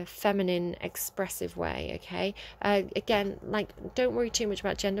 feminine, expressive way. Okay, again, like, don't worry too much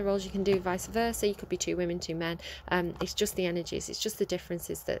about gender roles. You can do vice versa. You could be 2 women, 2 men. It's just the energies, it's just the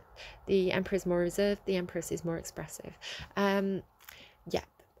differences, that the Emperor is more reserved, the Empress is more expressive. Yeah.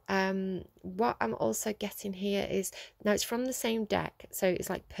 What I'm also getting here is, now it's from the same deck, so it's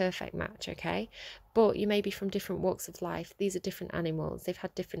like perfect match, okay, but you may be from different walks of life. These are different animals, they've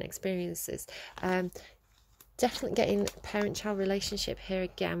had different experiences. Definitely getting parent-child relationship here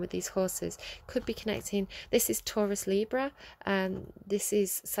again with these horses. Could be connecting. This is Taurus Libra, this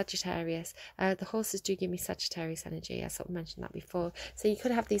is Sagittarius. The horses do give me Sagittarius energy. I sort of mentioned that before. So you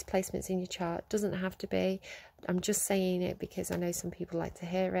could have these placements in your chart. Doesn't have to be. I'm just saying it because I know some people like to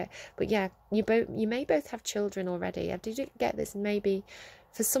hear it. But yeah, you may both have children already. I do get this. Maybe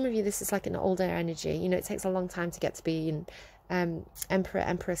for some of you this is like an older energy. You know, it takes a long time to get to be in Emperor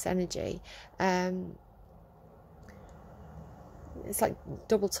Empress energy. It's like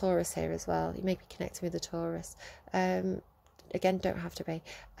double Taurus here as well. You may be connecting with a Taurus. Again, don't have to be.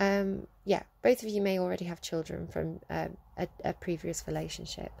 Yeah, both of you may already have children from a previous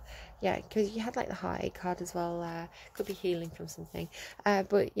relationship. Yeah, because you had like the heartache card as well. Could be healing from something.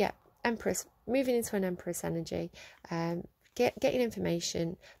 But yeah, Empress, moving into an Empress energy. Getting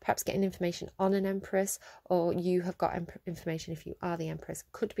information, perhaps getting information on an Empress, or you have got information if you are the Empress.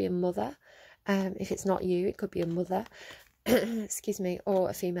 Could be a mother. If it's not you, it could be a mother. Excuse me, or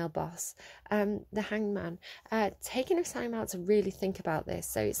a female boss. The Hangman, taking a time out to really think about this.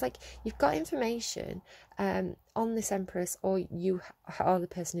 So it's like you've got information on this Empress, or you are the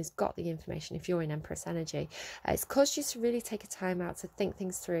person who's got the information if you're in Empress energy. It's caused you to really take a time out to think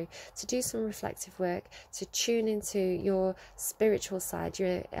things through, to do some reflective work, to tune into your spiritual side,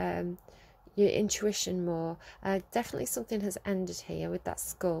 your intuition more. Definitely something has ended here with that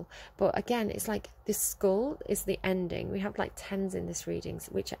skull, but again, it's like this skull is the ending. We have like 10s in this readings,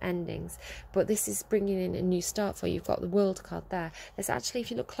 which are endings, but this is bringing in a new start for you. You've got the world card there. There's actually,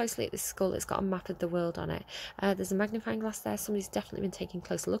 if you look closely at this skull, it's got a map of the world on it. There's a magnifying glass there. Somebody's definitely been taking a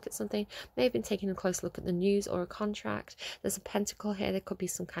close look at something, may have been taking a close look at the news or a contract. There's a pentacle here. There could be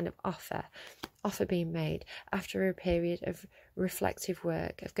some kind of offer being made after a period of reflective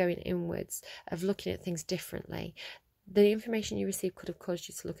work, of going inwards, of looking at things differently. The information you received could have caused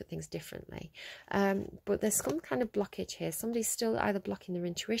you to look at things differently, but there's some kind of blockage here. Somebody's still either blocking their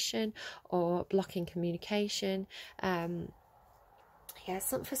intuition or blocking communication. Yeah,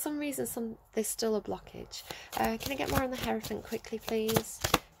 for some reason there's still a blockage. Can I get more on the Hierophant quickly, please?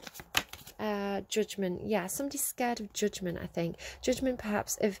 Judgment. Yeah, somebody's scared of judgment. I think judgment,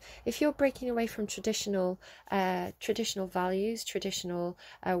 perhaps if you're breaking away from traditional values, traditional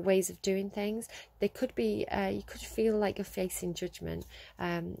ways of doing things, they could be you could feel like you're facing judgment.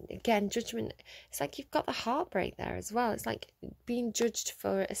 Again, judgment, it's like you've got the heartbreak there as well. It's like being judged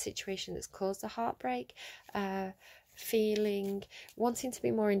for a situation that's caused a heartbreak. Feeling, wanting to be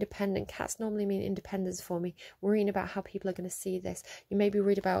more independent. Cats normally mean independence for me. Worrying about how people are going to see this. You may be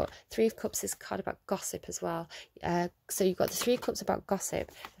worried about Three of Cups is a card about gossip as well. So you've got the Three of Cups about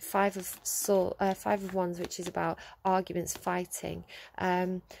gossip, the Five of Wands, which is about arguments, fighting.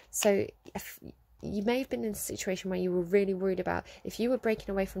 So if you may have been in a situation where you were really worried about, if you were breaking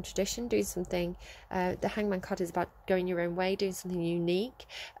away from tradition, doing something, the Hangman card is about going your own way, doing something unique.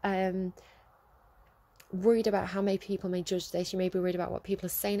 Worried about how many people may judge this. You may be worried about what people are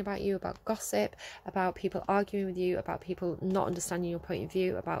saying about you, about gossip, about people arguing with you, about people not understanding your point of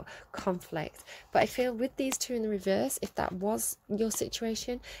view, about conflict. But I feel with these two in the reverse, if that was your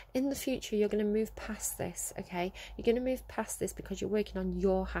situation, in the future you're going to move past this, okay? You're going to move past this because you're working on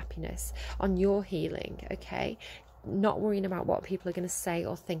your happiness, on your healing, okay? Not worrying about what people are going to say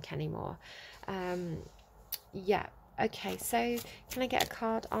or think anymore. Yeah. Okay, so can I get a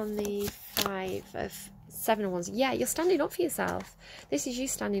card on the Seven of Wands? Yeah, you're standing up for yourself. This is you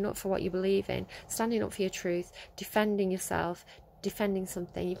standing up for what you believe in, standing up for your truth, defending yourself, defending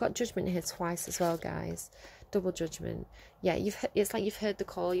something. You've got Judgment here twice as well, guys. double judgment. Yeah, it's like you've heard the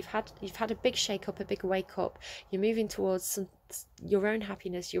call. You've had a big shake up, a big wake up. You're moving towards your own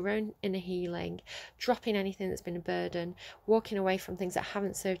happiness, your own inner healing, dropping anything that's been a burden, walking away from things that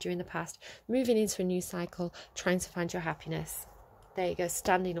haven't served you in the past, moving into a new cycle, trying to find your happiness. There you go,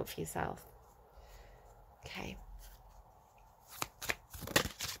 standing up for yourself. Okay.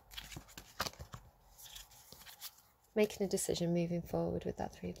 Making a decision, moving forward with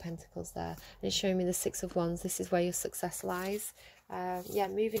that 3 of Pentacles there. And it's showing me the 6 of Wands. This is where your success lies. Yeah,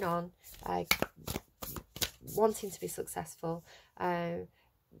 moving on. Wanting to be successful.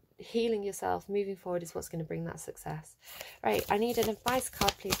 Healing yourself, moving forward is what's going to bring that success. Right, I need an advice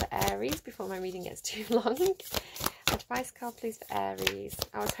card, please, for Aries before my reading gets too long. Advice card, please, for Aries.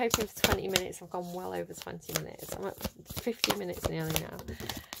 I was hoping for 20 minutes. I've gone well over 20 minutes. I'm at 50 minutes nearly now.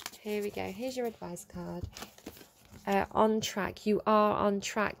 Here we go. Here's your advice card. On track. You are on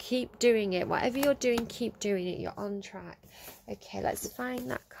track. Keep doing it. Whatever you're doing, keep doing it. You're on track. Okay, let's find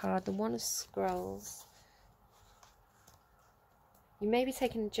that card. The One of Scrolls. You may be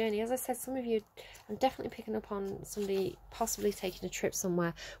taking a journey. As I said, some of you, I'm definitely picking up on somebody possibly taking a trip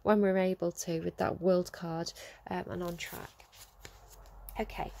somewhere when we're able to, with that World card, and on track.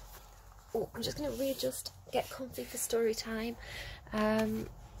 Okay. Oh, I'm just going to readjust, get comfy for story time.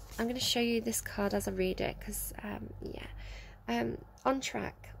 I'm going to show you this card as I read it, because, on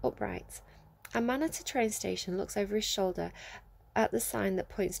track, upright. A man at a train station looks over his shoulder at the sign that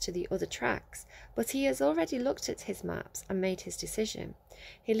points to the other tracks, but he has already looked at his maps and made his decision.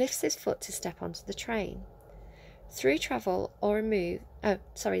 He lifts his foot to step onto the train. Though travel or a move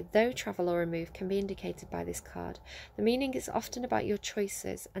can be indicated by this card. The meaning is often about your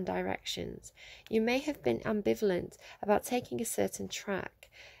choices and directions. You may have been ambivalent about taking a certain track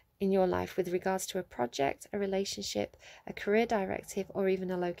in your life with regards to a project, a relationship, a career directive, or even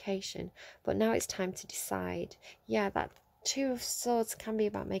a location, but now it's time to decide. Yeah, that 2 of Swords can be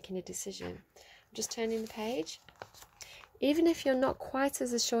about making a decision. I'm just turning the page. Even if you're not quite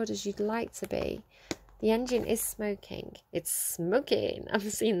as assured as you'd like to be, the engine is smoking. It's smoking. I'm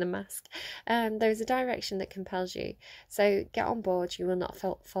seeing the mask. There's a direction that compels you. So get on board. You will not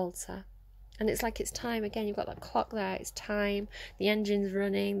falter. And it's like it's time. Again, you've got that clock there. It's time. The engine's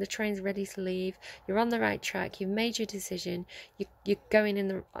running. The train's ready to leave. You're on the right track. You've made your decision. You're going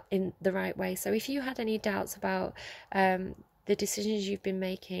in the right way. So if you had any doubts about the decisions you've been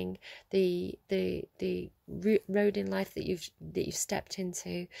making, the road in life that you've stepped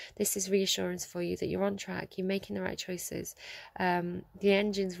into, this is reassurance for you that you're on track. You're making the right choices. The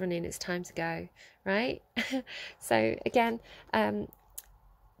engine's running. It's time to go. Right. So again,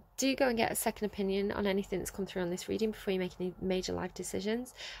 do go and get a second opinion on anything that's come through on this reading before you make any major life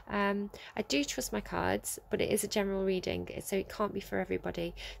decisions. I do trust my cards, but it is a general reading, so it can't be for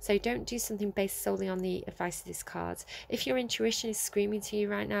everybody. So don't do something based solely on the advice of these cards. If your intuition is screaming to you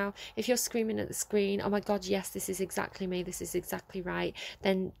right now, if you're screaming at the screen, oh my God, yes, this is exactly me, this is exactly right,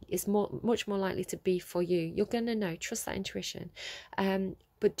 then it's much more likely to be for you. You're going to know. Trust that intuition.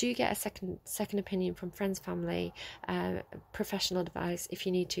 But do get a second opinion from friends, family, professional advice if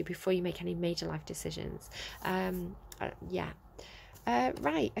you need to before you make any major life decisions. Right,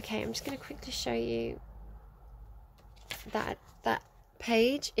 okay, I'm just going to quickly show you that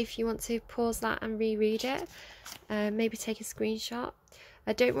page if you want to pause that and reread it. Maybe take a screenshot.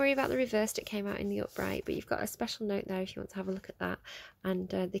 Don't worry about the reversed, it came out in the upright, but you've got a special note there if you want to have a look at that, and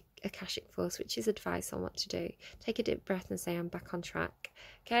the Akashic Force, which is advice on what to do. Take a deep breath and say, I'm back on track.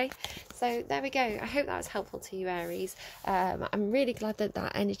 Okay, so there we go. I hope that was helpful to you, Aries. I'm really glad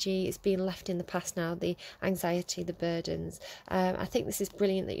that energy is being left in the past now, the anxiety, the burdens. I think this is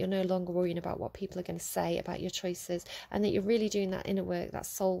brilliant that you're no longer worrying about what people are going to say about your choices, and that you're really doing that inner work, that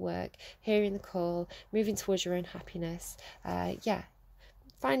soul work, hearing the call, moving towards your own happiness.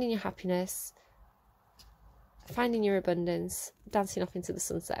 Finding your happiness, finding your abundance, dancing off into the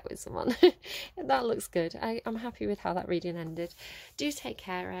sunset with someone. That looks good. I'm happy with how that reading ended. Do take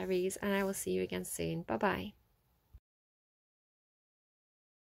care, Aries, and I will see you again soon. Bye-bye.